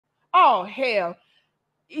Oh, hell.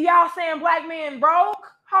 Y'all saying black men broke?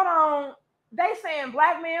 Hold on. They saying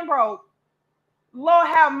black men broke. Lord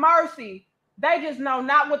have mercy. They just know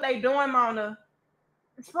not what they doing, Mona.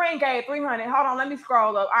 Spring gave 300. Hold on, let me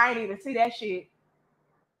scroll up. I ain't even see that shit.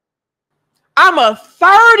 I'm a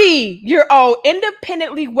 30-year-old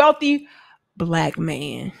independently wealthy black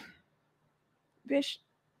man. Bitch.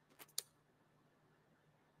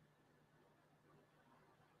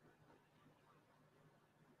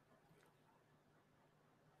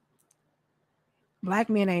 Black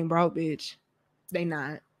men ain't broke, bitch. They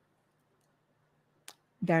not.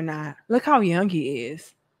 They're not. Look how young he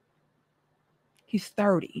is. He's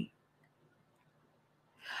 30.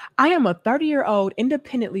 I am a 30-year-old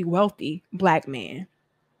independently wealthy black man.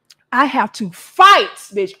 I have to fight,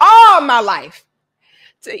 bitch, all my life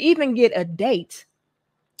to even get a date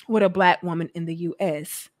with a black woman in the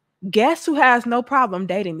US. Guess who has no problem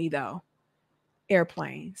dating me though?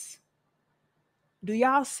 Airplanes. Do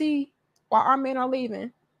y'all see why our men are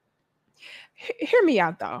leaving? Hear me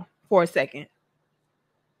out though for a second.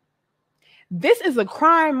 This is a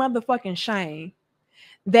crime motherfucking shame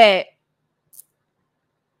that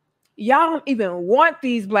y'all don't even want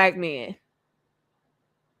these black men.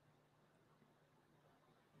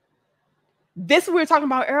 This we were talking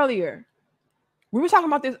about earlier. We were talking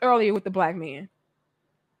about this earlier with the black men.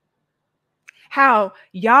 How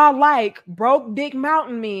y'all like broke dick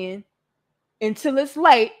mountain men until it's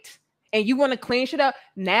late and you want to clean shit up.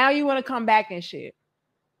 Now you want to come back and shit.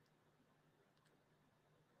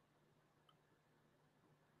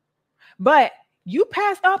 But you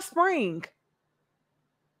passed up spring.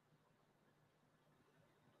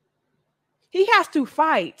 He has to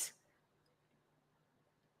fight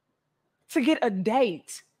to get a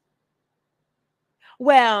date.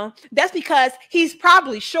 Well, that's because he's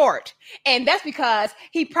probably short. And that's because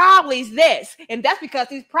he probably is this. And that's because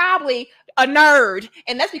he's probably a nerd.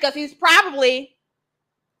 And that's because he's probably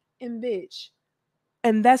and bitch.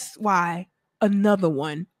 And that's why another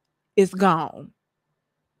one is gone.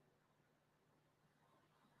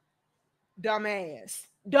 Dumbass.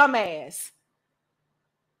 Dumbass.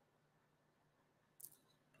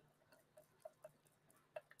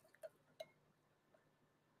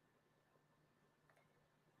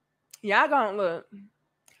 Y'all gonna look.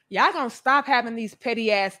 Y'all gonna stop having these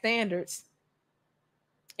petty ass standards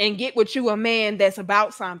and get with you a man that's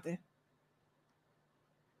about something.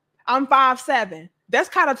 I'm 5'7". That's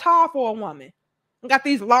kind of tall for a woman. I got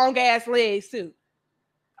these long ass legs too.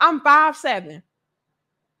 I'm 5'7".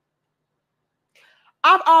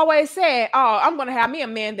 I've always said, oh, I'm gonna have me a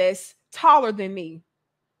man that's taller than me.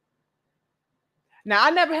 Now I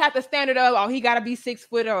never had the standard of, oh, he gotta be 6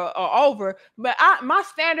 foot or over, but my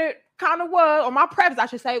standard kind of was, or my preference, I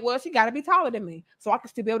should say, was he gotta be taller than me so I can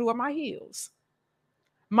still be able to wear my heels.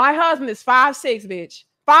 My husband is 5'6", bitch.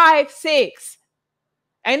 5'6".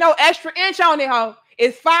 Ain't no extra inch on it, ho.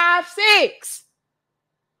 It's 5'6".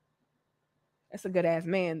 That's a good ass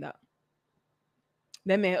man, though.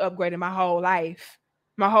 That man upgraded my whole life,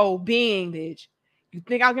 my whole being, bitch. You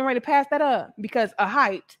think I'm getting ready to pass that up because of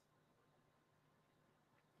height?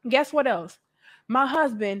 Guess what else? My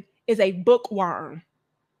husband is a bookworm.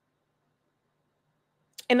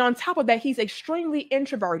 And on top of that, he's extremely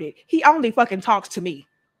introverted. He only fucking talks to me.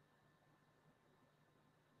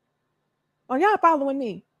 Are y'all following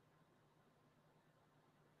me?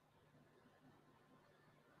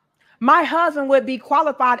 My husband would be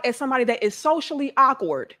qualified as somebody that is socially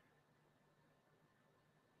awkward.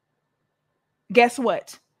 Guess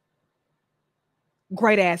what?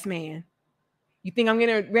 Great ass man. You think I'm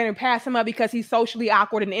gonna pass him up because he's socially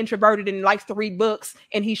awkward and introverted and likes to read books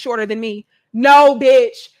and he's shorter than me? No,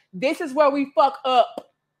 bitch. This is where we fuck up.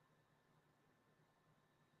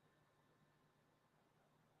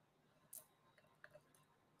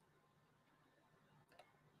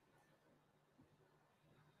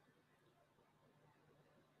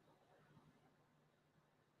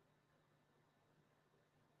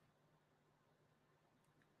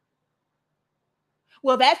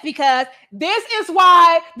 Well, that's because this is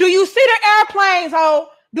why. Do you see the airplanes, ho?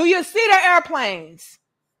 Do you see the airplanes?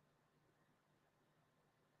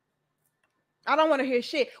 I don't want to hear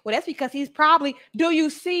shit. Well, that's because he's probably. Do you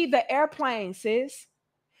see the airplane, sis?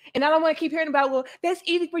 And I don't want to keep hearing about, well, that's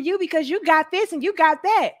easy for you because you got this and you got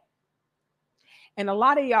that. And a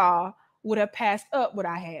lot of y'all would have passed up what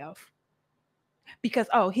I have. Because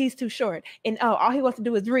oh, he's too short, and oh, all he wants to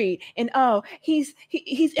do is read, and oh, he's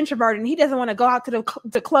introverted, and he doesn't want to go out to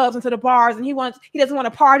the clubs and to the bars, and he doesn't want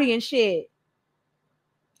to party and shit.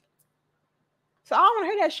 So I don't want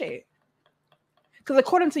to hear that shit. Because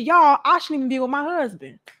according to y'all, I shouldn't even be with my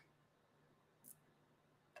husband.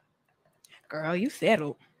 Girl, you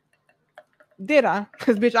settled. Did I?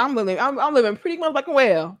 Because bitch, I'm living pretty much like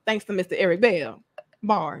well, thanks to Mr. Eric Bell.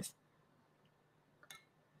 Bars.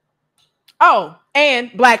 Oh,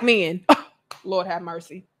 and black men. Lord have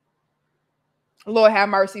mercy. Lord have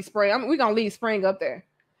mercy, Spring. We're gonna leave Spring up there.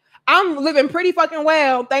 I'm living pretty fucking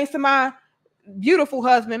well, thanks to my beautiful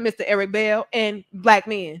husband, Mr. Eric Bell, and black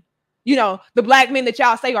men. You know, the black men that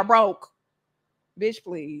y'all say are broke. Bitch,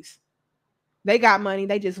 please. They got money.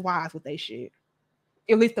 They just wise with their shit.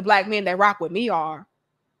 At least the black men that rock with me are.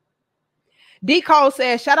 D. Cole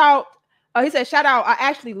says, shout out. He said, shout out. I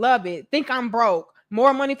actually love it. Think I'm broke.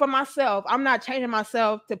 More money for myself. I'm not changing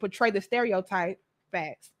myself to portray the stereotype.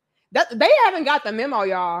 Facts. They haven't got the memo,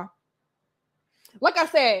 y'all. Like I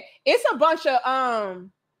said, it's a bunch of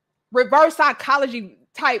reverse psychology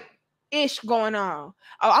type ish going on.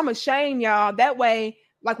 Oh, I'm ashamed, y'all. That way,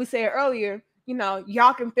 like we said earlier, you know,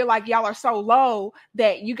 y'all can feel like y'all are so low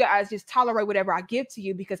that you guys just tolerate whatever I give to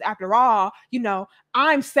you, because after all, you know,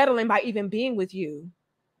 I'm settling by even being with you.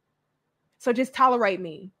 So just tolerate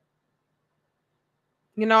me.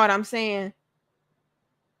 You know what I'm saying?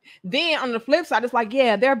 Then on the flip side, it's like,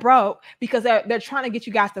 yeah, they're broke because they're trying to get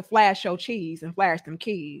you guys to flash your cheese and flash them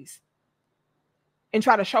keys and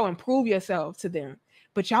try to show and prove yourself to them.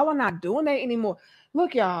 But y'all are not doing that anymore.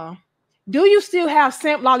 Look, y'all, do you still have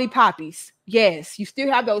simp lollipoppies? Yes, you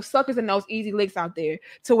still have those suckers and those easy licks out there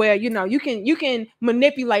to where, you know, you can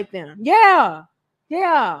manipulate them. Yeah,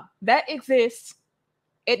 that exists.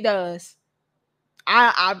 It does.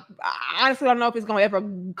 I honestly don't know if it's gonna ever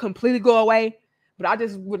completely go away, but I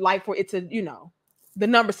just would like for it to, you know, the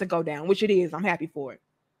numbers to go down, which it is. I'm happy for it.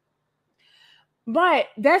 But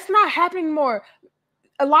that's not happening more.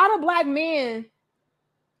 A lot of black men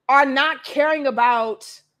are not caring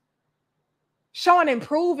about showing and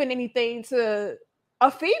proving anything to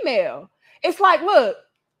a female. It's like, look,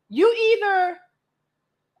 you either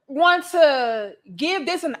want to give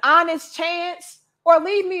this an honest chance or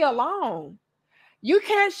leave me alone. You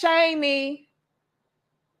can't shame me.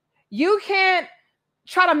 You can't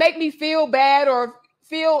try to make me feel bad or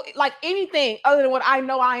feel like anything other than what I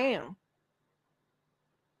know I am.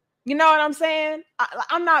 You know what I'm saying?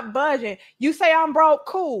 I'm not budging. You say I'm broke,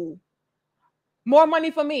 cool. More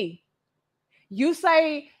money for me. You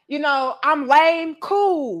say, you know, I'm lame,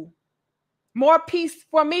 cool. More peace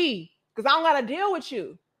for me, because I don't got to deal with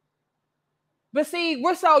you. But see,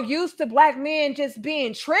 we're so used to black men just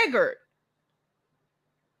being triggered.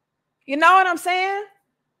 You know what I'm saying?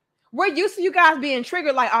 We're used to you guys being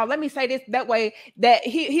triggered, like, oh, let me say this that way, that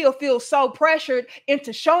he'll feel so pressured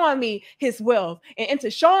into showing me his wealth and into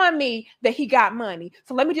showing me that he got money.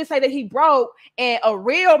 So let me just say that he broke, and a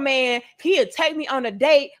real man, he'll take me on a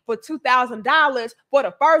date for $2,000 for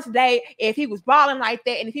the first date if he was balling like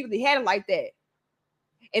that and if he really had it like that.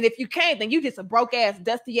 And if you can't, then you just a broke ass,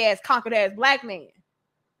 dusty ass, conquered ass black man.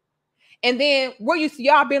 And then we're used to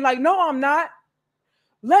y'all being like, no, I'm not.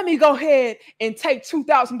 Let me go ahead and take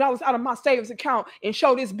 $2,000 out of my savings account and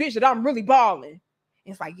show this bitch that I'm really balling.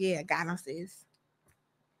 It's like, yeah, got him, sis.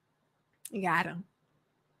 You got him.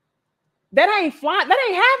 That ain't flying. That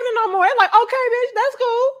ain't happening no more. It's like, okay, bitch, that's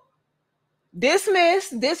cool.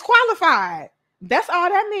 Dismissed, disqualified. That's all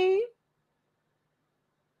that means.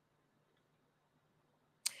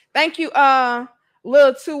 Thank you,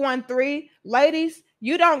 Lil 213. Ladies,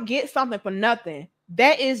 you don't get something for nothing.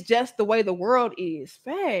 That is just the way the world is.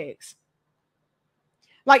 Facts.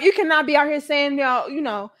 Like, you cannot be out here saying, you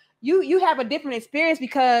know, you have a different experience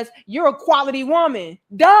because you're a quality woman.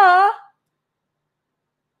 Duh.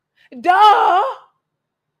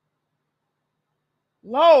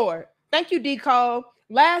 Lord. Thank you, D. Cole.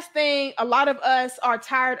 Last thing, a lot of us are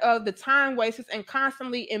tired of the time wasters and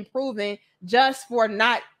constantly improving just for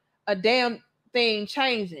not a damn thing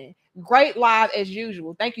changing. Great live as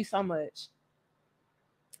usual. Thank you so much.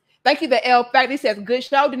 Thank you, the L Fact. He says, good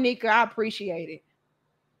show, Danica. I appreciate it.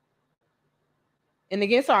 And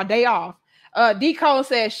again, it's our day off. D. Cole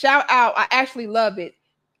says, shout out. I actually love it.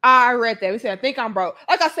 I read that. We said, I think I'm broke.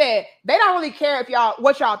 Like I said, they don't really care if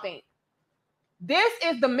what y'all think. This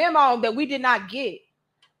is the memo that we did not get.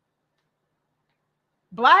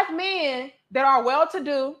 Black men that are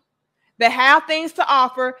well-to-do, that have things to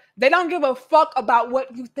offer, they don't give a fuck about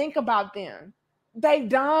what you think about them. They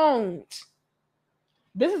don't.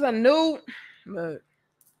 This is a new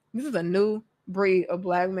breed of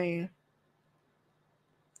black man.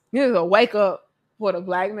 This is a wake up for the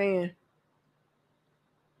black man.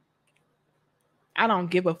 I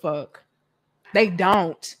don't give a fuck. They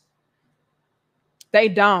don't. They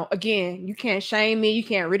don't. Again, you can't shame me. You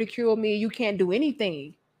can't ridicule me. You can't do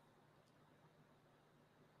anything.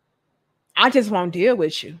 I just won't deal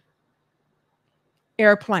with you.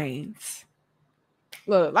 airplanes.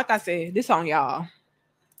 Look, like I said, this on y'all.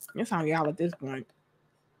 It's on y'all at this point.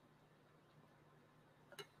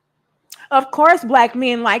 Of course, black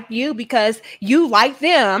men like you because you like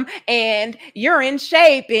them and you're in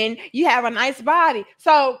shape and you have a nice body.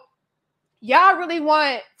 So y'all really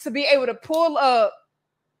want to be able to pull up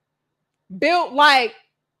built like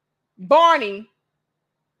Barney,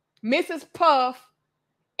 Mrs. Puff,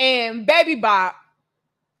 and Baby Bop,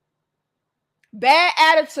 bad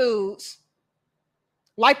attitudes,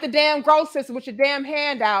 like the damn gross sister with your damn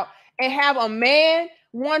hand out, and have a man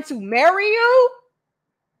want to marry you?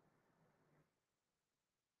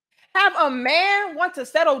 Have a man want to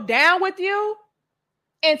settle down with you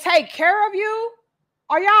and take care of you?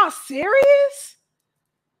 Are y'all serious?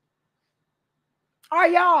 Are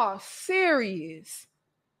y'all serious?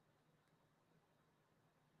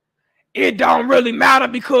 It don't really matter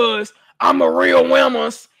because I'm a real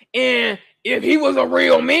woman's, and if he was a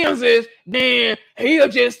real man's, then he'll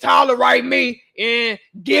just tolerate me and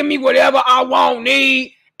give me whatever I want,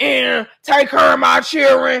 need, and take care of my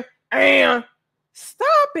children. And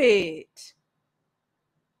stop it.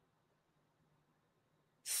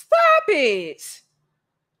 Stop it.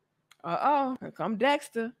 Uh-oh, here come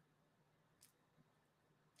Dexter.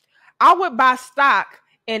 I would buy stock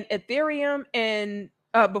in Ethereum and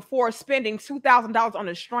before spending $2,000 on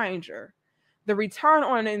a stranger. The return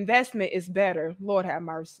on an investment is better. Lord have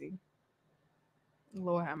mercy.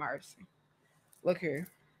 Lord have mercy. Look here.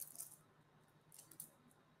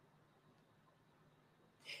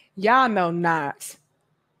 Y'all know not.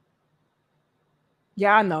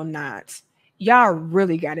 Y'all know not. Y'all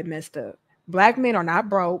really got it messed up. Black men are not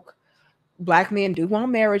broke. Black men do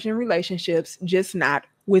want marriage and relationships, just not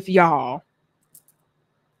with y'all.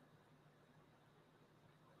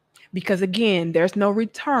 Because again, there's no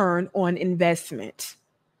return on investment.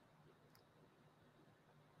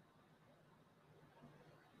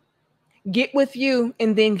 Get with you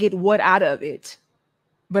and then get what out of it?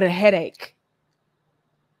 But a headache.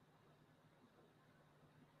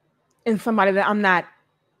 And somebody that I'm not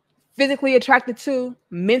physically attracted to,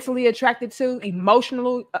 mentally attracted to,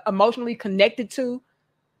 emotionally connected to,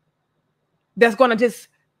 that's going to just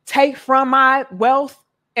take from my wealth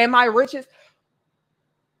and my riches.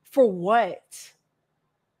 For what?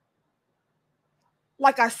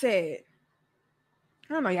 Like I said,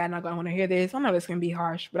 I don't know, y'all not going to want to hear this. I know it's going to be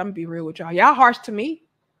harsh, but I'm going to be real with y'all. Y'all harsh to me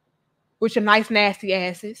with your nice, nasty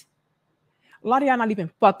asses. A lot of y'all not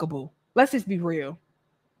even fuckable. Let's just be real.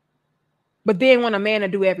 But then want a man to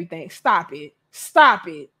do everything. Stop it. Stop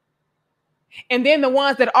it. And then the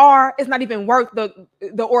ones that are, it's not even worth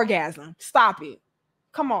the orgasm. Stop it.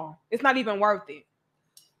 Come on. It's not even worth it.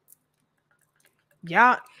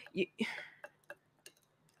 Y'all,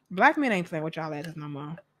 black men ain't playing with y'all asses no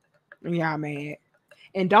more. Y'all mad.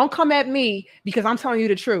 And don't come at me because I'm telling you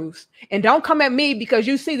the truth. And don't come at me because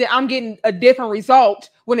you see that I'm getting a different result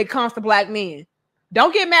when it comes to black men.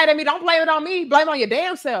 Don't get mad at me. Don't blame it on me. Blame it on your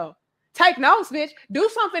damn self. Take notes, bitch. Do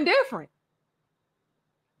something different.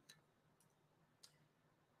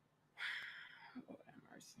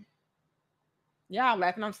 Y'all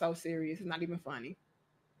laughing. I'm so serious. It's not even funny.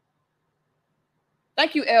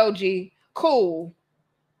 Thank you, LG. Cool.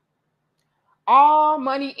 All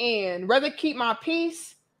money in. Rather keep my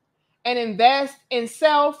peace and invest in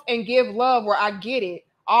self and give love where I get it.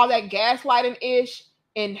 All that gaslighting ish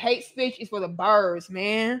and hate speech is for the birds,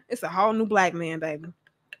 man. It's a whole new black man, baby.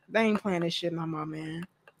 They ain't playing this shit no more, man.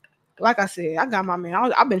 Like I said, I got my man.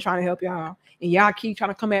 I've been trying to help y'all. And y'all keep trying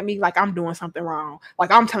to come at me like I'm doing something wrong.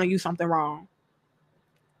 Like I'm telling you something wrong.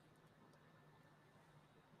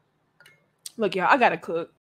 Look, y'all, I gotta cook.